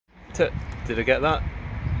Did I get that?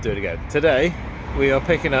 Do it again. Today we are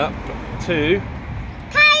picking up two.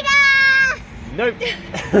 Nope.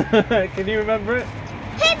 Can you remember it?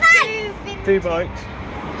 Two bikes.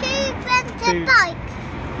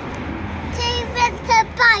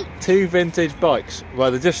 Two vintage bikes. Well,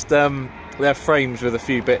 they're just they're frames with a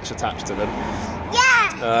few bits attached to them.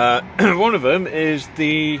 Yeah. One of them is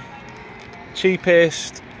the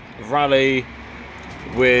cheapest Raleigh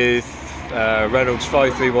with Reynolds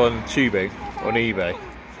 531 tubing on eBay.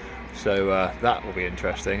 So that will be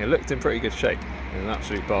interesting. It looked in pretty good shape. An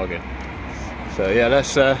absolute bargain. So yeah,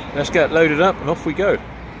 let's get loaded up and off we go.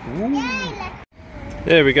 Ooh.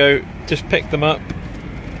 There we go. Just picked them up.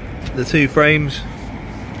 The two frames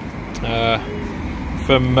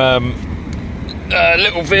from a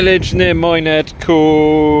little village near Minehead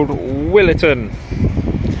called Williton.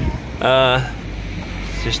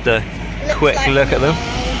 Just a quick look at them.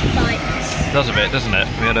 Does a bit, doesn't it?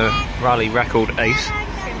 We had a Raleigh record ace,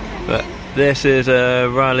 but this is a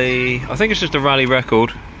Raleigh. I think it's just a Raleigh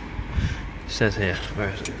record. It says here. Where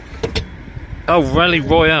is it? Oh, Raleigh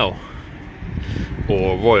Royale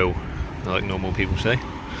or Royal, like normal people say.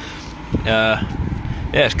 Yeah,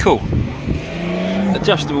 it's cool.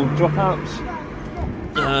 Adjustable dropouts.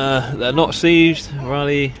 They're not seized.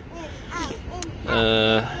 Raleigh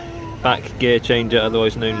back gear changer,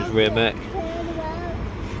 otherwise known as rear mech.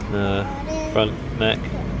 Front mech.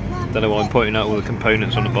 Don't know why I'm pointing out all the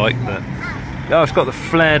components on the bike, but oh, it's got the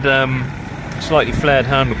flared, slightly flared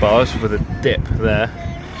handlebars with a dip there.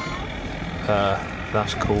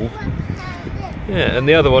 That's cool. Yeah, and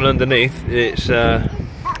the other one underneath, it's I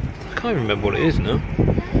can't remember what it is now,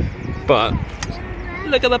 but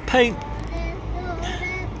look at the paint.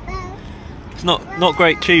 It's not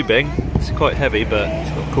great tubing. It's quite heavy, but it's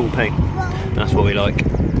got cool paint. That's what we like.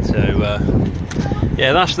 So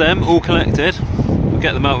yeah, that's them all collected. We'll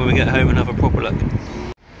get them out when we get home and have a proper look. Let's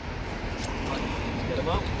get them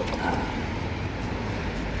out.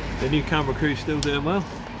 The new camera crew's still doing well.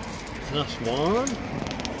 That's one.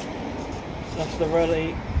 That's the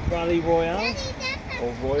Raleigh Royale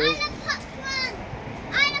or Royal.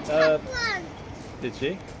 Did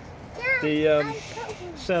she? Yeah, the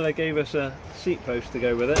seller gave us a seat post to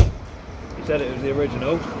go with it. He said it was the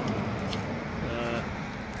original.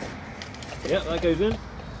 Yeah, that goes in.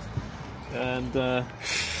 And the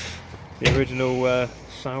original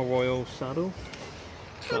Sow Royal saddle.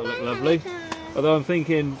 That'll look lovely. Although I'm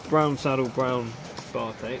thinking brown saddle, brown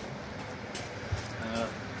bar tape.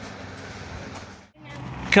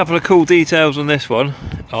 A couple of cool details on this one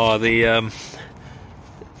are the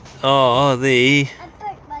oh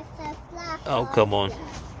come on,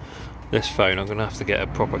 this phone, I'm gonna have to get a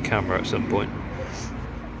proper camera at some point.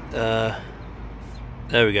 There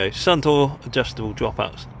we go, Suntour adjustable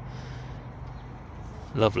dropouts.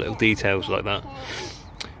 Love little details like that.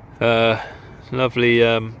 Lovely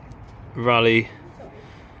Raleigh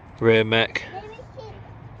rear mech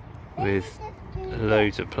with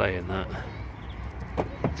loads of play in that.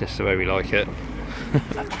 Just the way we like it.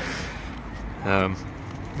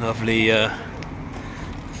 Lovely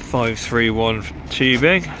 531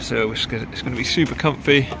 tubing, so it's going to be super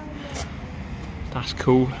comfy. That's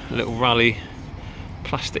cool. A little Raleigh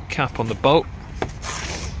plastic cap on the bolt.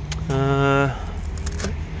 Yeah,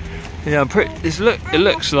 it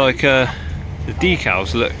looks like the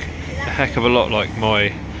decals look a heck of a lot like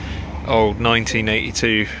my old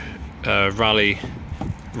 1982 Raleigh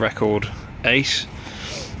record Ace.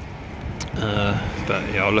 But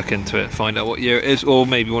yeah, I'll look into it, find out what year it is, or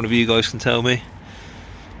maybe one of you guys can tell me.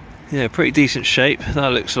 Yeah, pretty decent shape.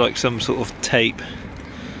 That looks like some sort of tape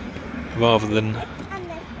rather than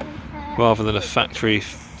a factory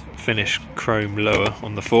finished chrome lower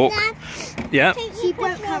on the fork. Yeah. She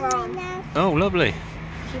broke her arm. Oh, lovely.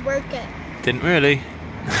 She broke it. Didn't really.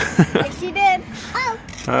 Yes, she did. Oh,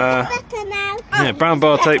 it's better now. Yeah, brown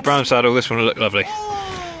bar tape, brown saddle. This one will look lovely.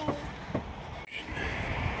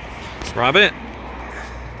 Rabbit.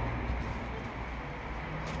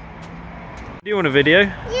 Do you want a video?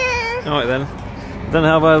 Yeah. Alright then. Don't know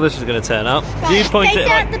how well this is going to turn out. Right, do you point it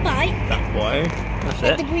out like the bike? that way? That's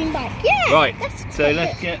Like it. the green bike. Yeah. Right. That's So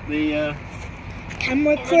let's get the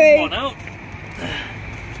camera crew. one out.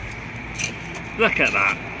 Look at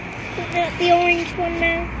that. Isn't that the orange one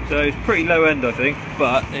now? So it's pretty low end, I think,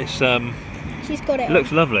 but it's She's got it. it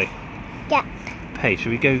looks lovely. Yeah. Hey,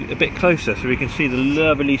 should we go a bit closer so we can see the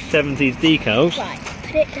lovely 70s decals? Right.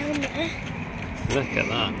 Put it down there. Look at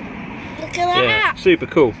that. Look at that. Yeah, super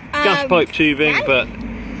cool. Gas pipe tubing, right? but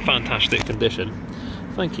fantastic condition.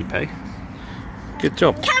 Thank you, Pay. Good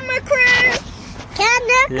job. Camera crew.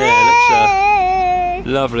 Camera crew. Yeah, it looks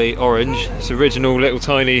lovely orange. It's original little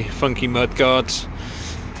tiny funky mud guards.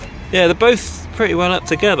 Yeah, they're both pretty well up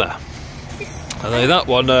together. Although that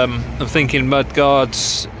one, I'm thinking mud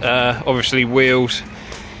guards, obviously wheels,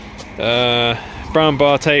 brown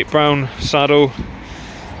bar tape, brown saddle,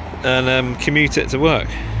 and commute it to work.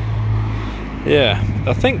 Yeah,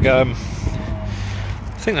 I think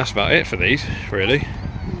that's about it for these, really.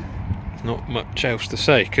 Not much else to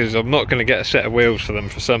say, because I'm not going to get a set of wheels for them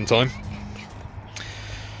for some time.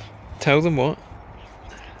 Tell them what?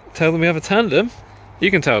 Tell them we have a tandem?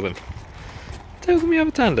 You can tell them. Tell them we have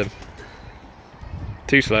a tandem.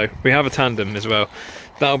 Too slow. We have a tandem as well.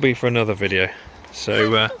 That'll be for another video.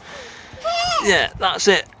 So, yeah, that's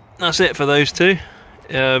it. That's it for those two.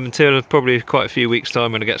 Until probably quite a few weeks'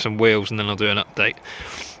 time when I get some wheels, and then I'll do an update.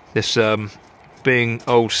 This, being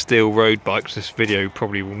old steel road bikes, this video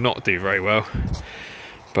probably will not do very well,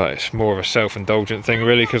 but it's more of a self-indulgent thing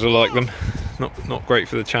really, because I like them. Not great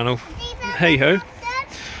for the channel. Hey ho.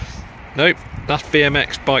 Nope, that's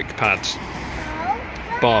BMX bike pads,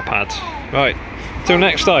 bar pads. Right, till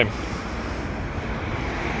next time.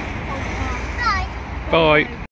 Bye.